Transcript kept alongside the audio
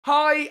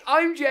Hi,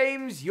 I'm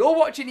James, you're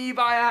watching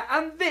Ebuyer,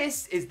 and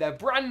this is the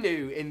brand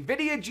new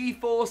NVIDIA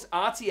GeForce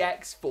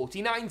RTX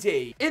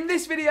 4090. In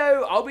this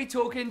video, I'll be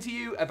talking to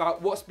you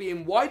about what's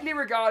being widely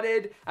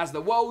regarded as the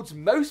world's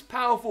most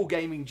powerful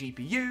gaming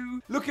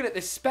GPU, looking at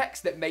the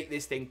specs that make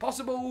this thing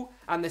possible,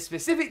 and the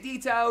specific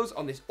details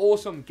on this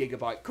awesome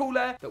Gigabyte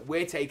cooler that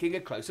we're taking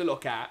a closer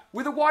look at.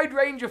 With a wide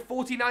range of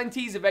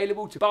 4090s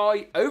available to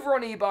buy over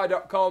on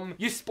ebuyer.com,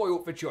 you're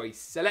spoiled for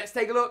choice. So let's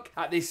take a look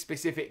at this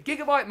specific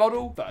Gigabyte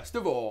model first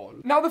of all.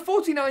 Now, the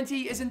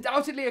 4090 is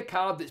undoubtedly a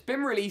card that's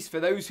been released for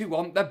those who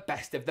want the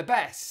best of the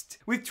best.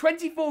 With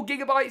 24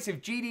 gigabytes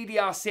of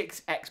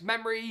GDDR6X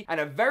memory and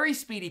a very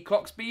speedy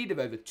clock speed of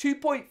over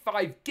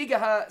 2.5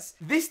 gigahertz,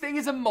 this thing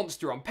is a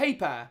monster on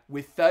paper,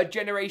 with 3rd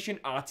generation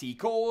RT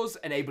cores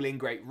enabling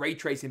great ray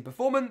tracing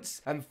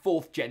performance and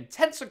 4th gen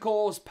tensor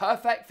cores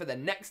perfect for the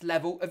next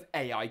level of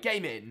AI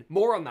gaming.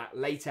 More on that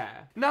later.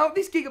 Now,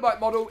 this Gigabyte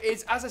model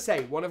is, as I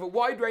say, one of a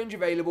wide range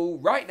available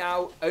right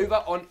now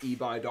over on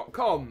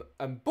ebuyer.com.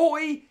 And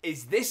boy,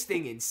 is this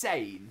thing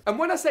insane. And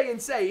when I say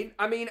insane,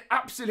 I mean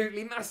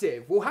absolutely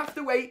massive. We'll have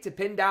to wait to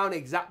pin down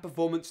exact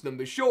performance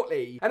numbers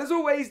shortly. And as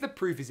always, the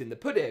proof is in the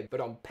pudding,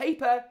 but on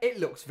paper, it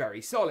looks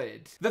very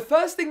solid. The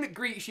first thing that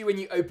greets you when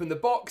you open the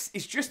box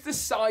is just the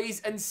size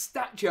and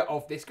stature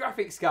of this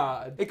graphics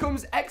card. It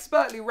comes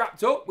expertly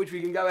wrapped up, which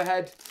we can go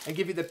ahead and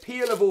give you the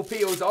peel of all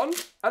peels on,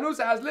 and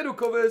also has little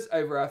covers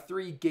over our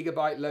 3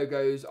 Gigabyte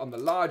logos on the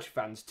large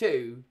fans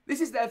too. This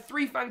is their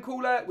 3-fan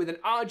cooler with an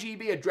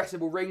RGB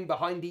addressable ring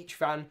behind each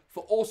fan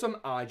for awesome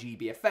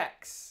RGB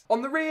effects.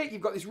 On the rear,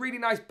 you've got this really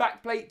nice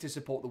backplate to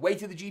support the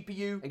weight of the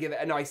GPU and give it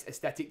a nice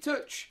aesthetic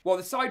touch, while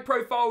the side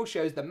profile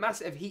shows the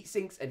massive heat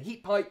sinks and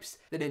heat pipes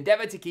that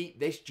endeavour to keep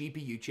this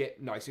GPU chip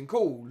nice and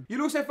cool.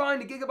 You'll also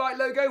find a Gigabyte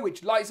logo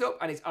which lights up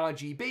and is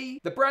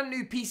RGB, the brand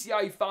new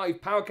PCIe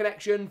 5 power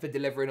connection for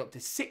delivering up to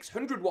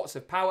 600 watts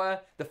of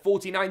power. The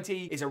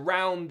 4090 is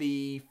around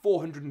the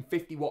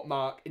 450 watt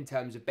mark in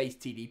terms of base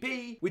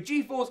TDP, with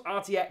GeForce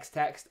RTX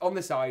text on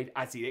the side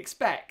as you'd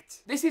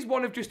expect. This is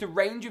one of just a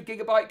range of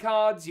Gigabyte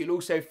cards. You'll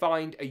also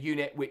find a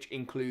unit which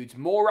includes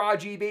more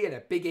RGB and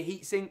a bigger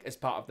heatsink as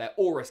part of their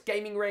Aorus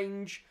gaming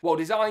range, while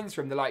designs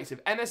from the likes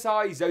of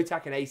MSI,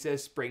 Zotac and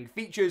Asus bring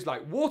features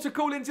like water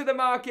cooling to the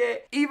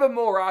market, even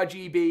more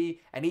RGB,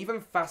 and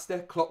even faster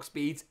clock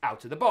speeds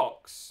out of the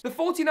box. The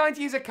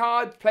 4090 is a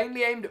card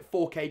plainly aimed at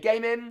 4K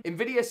gaming.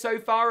 NVIDIA so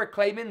far are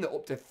claiming that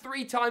up to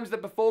 3 times the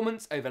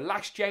performance over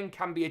last gen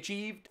can be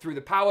achieved through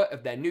the power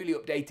of their newly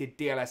updated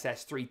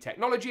DLSS 3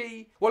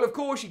 technology, while of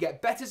course you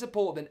get better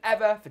support than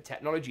ever for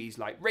technologies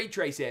like ray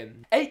tracing.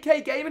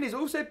 8K gaming is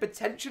also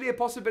potentially a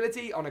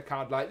possibility on a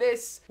card like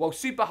this, while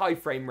super high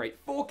frame rate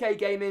 4K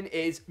gaming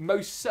is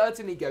most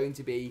certainly going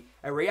to be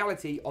a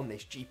reality on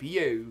this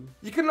GPU.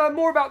 You can learn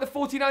more about the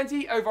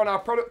 4090 over on our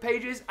product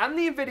pages and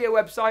the NVIDIA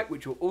website,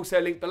 which will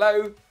also link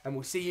below, and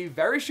we'll see you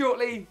very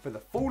shortly for the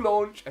full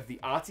launch of the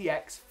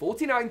RTX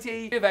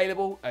 4090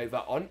 available over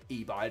on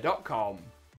ebuyer.com.